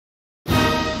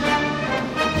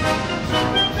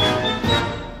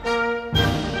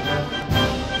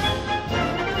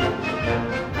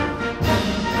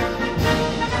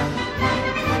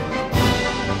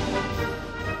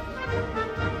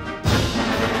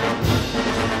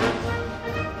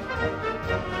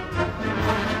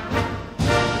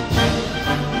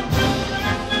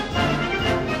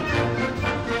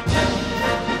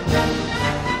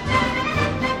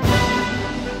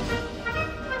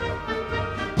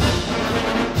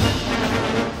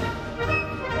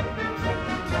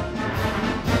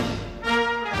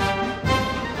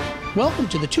Welcome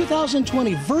to the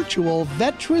 2020 Virtual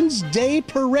Veterans Day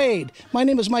Parade. My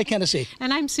name is Mike Hennessy.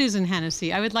 And I'm Susan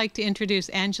Hennessy. I would like to introduce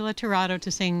Angela Tirado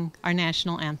to sing our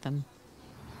national anthem.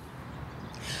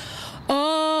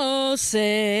 Oh,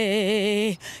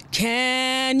 say,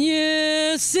 can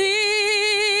you see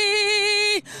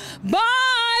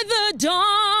by the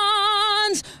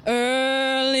dawn's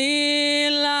early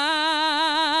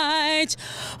light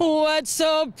what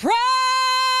so proudly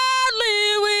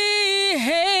we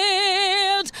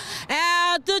hailed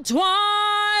at the twilight's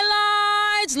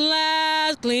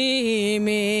last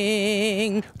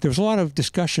gleaming? There was a lot of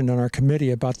discussion on our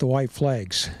committee about the white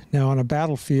flags. Now, on a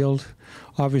battlefield,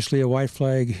 obviously a white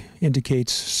flag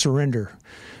indicates surrender,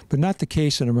 but not the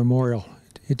case in a memorial.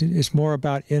 It's more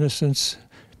about innocence,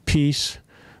 peace,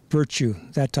 virtue,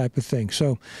 that type of thing.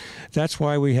 So that's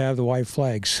why we have the white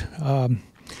flags.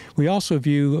 We also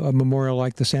view a memorial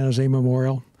like the San Jose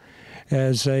Memorial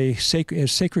as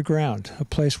sacred ground, a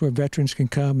place where veterans can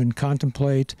come and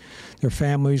contemplate. Their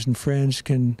families and friends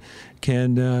can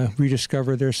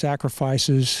rediscover their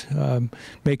sacrifices,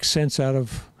 make sense out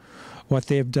of what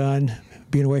they have done,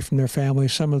 being away from their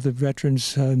families. Some of the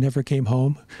veterans never came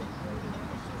home.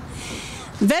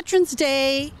 Veterans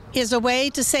Day is a way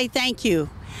to say thank you.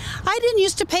 I didn't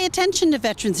used to pay attention to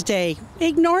Veterans Day,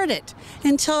 ignored it,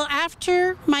 until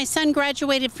after my son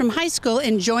graduated from high school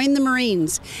and joined the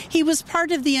Marines. He was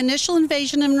part of the initial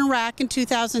invasion of Iraq in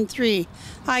 2003.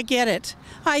 I get it.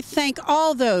 I thank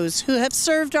all those who have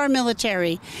served our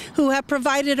military, who have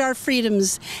provided our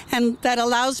freedoms, and that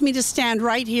allows me to stand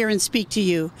right here and speak to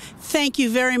you. Thank you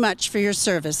very much for your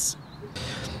service.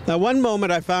 Now, one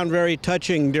moment I found very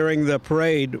touching during the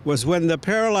parade was when the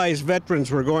paralyzed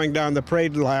veterans were going down the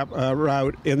parade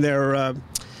route in their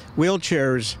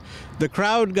wheelchairs. The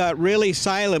crowd got really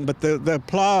silent, but the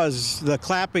applause, the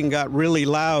clapping got really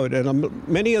loud, and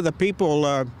many of the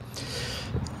people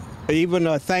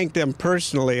even thanked them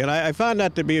personally, and I found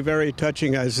that to be very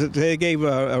touching, as they gave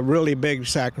a really big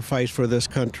sacrifice for this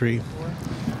country.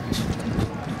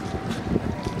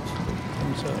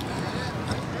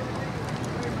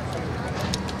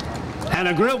 And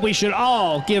a group we should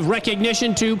all give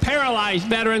recognition to: Paralyzed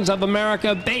Veterans of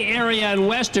America, Bay Area and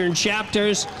Western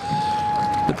chapters.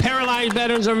 The Paralyzed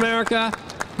Veterans of America,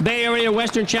 Bay Area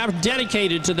Western chapter,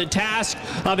 dedicated to the task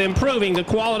of improving the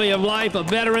quality of life of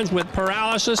veterans with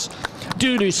paralysis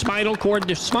due to spinal cord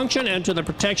dysfunction and to the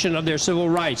protection of their civil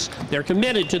rights. They're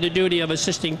committed to the duty of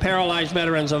assisting paralyzed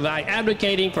veterans by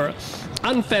advocating for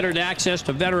unfettered access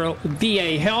to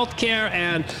VA health care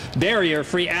and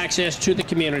barrier-free access to the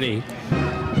community.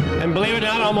 And believe it or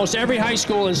not, almost every high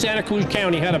school in Santa Cruz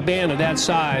County had a band of that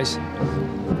size.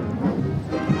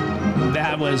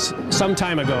 That was some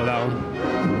time ago, though.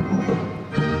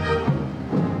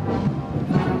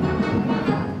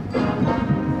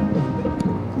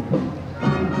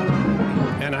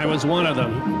 And I was one of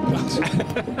them.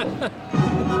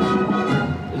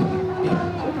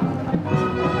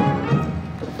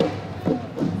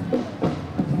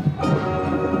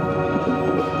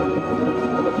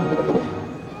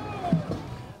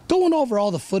 Going over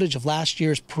all the footage of last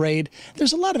year's parade,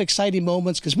 there's a lot of exciting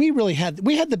moments because we had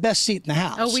the best seat in the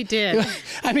house. Oh, we did.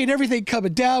 I mean, everything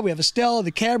coming down. We have Estella, the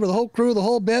camera, the whole crew, the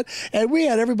whole bit, and we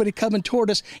had everybody coming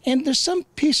toward us. And there's some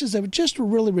pieces that were just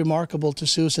really remarkable to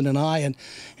Susan and I.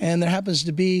 And there happens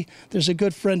to be, there's a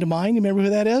good friend of mine. You remember who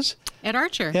that is? Ed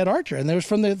Archer. Ed Archer, and there's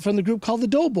from the group called the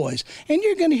Doughboys. And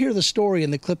you're going to hear the story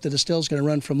in the clip that Estelle's going to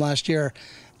run from last year.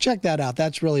 Check that out.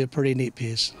 That's really a pretty neat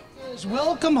piece.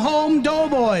 Welcome home,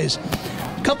 Doughboys.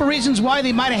 A couple reasons why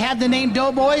they might have had the name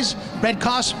Doughboys. Red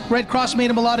Cross made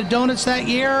them a lot of donuts that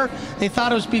year. They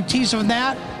thought it was be teasing from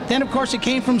that. Then, of course, it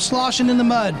came from sloshing in the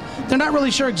mud. They're not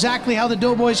really sure exactly how the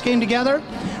Doughboys came together.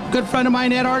 A good friend of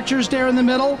mine, Ed Archer's there in the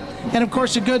middle. And, of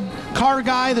course, a good car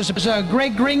guy. There's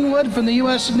Greg Greenwood from the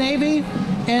U.S. Navy.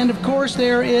 And, of course,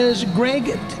 there is Greg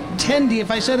Tendy,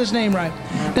 if I said his name right.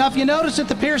 Now, if you notice that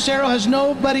the Pierce Arrow has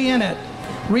nobody in it,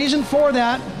 reason for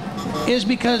that is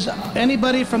because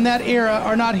anybody from that era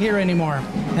are not here anymore,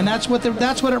 and that's what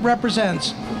it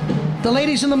represents. The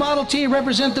ladies in the Model T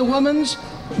represent the Women's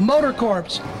Motor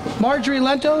Corps: Marjorie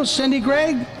Lento, Cindy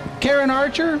Gregg, Karen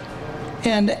Archer,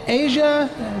 and Asia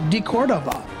de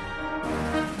Cordova.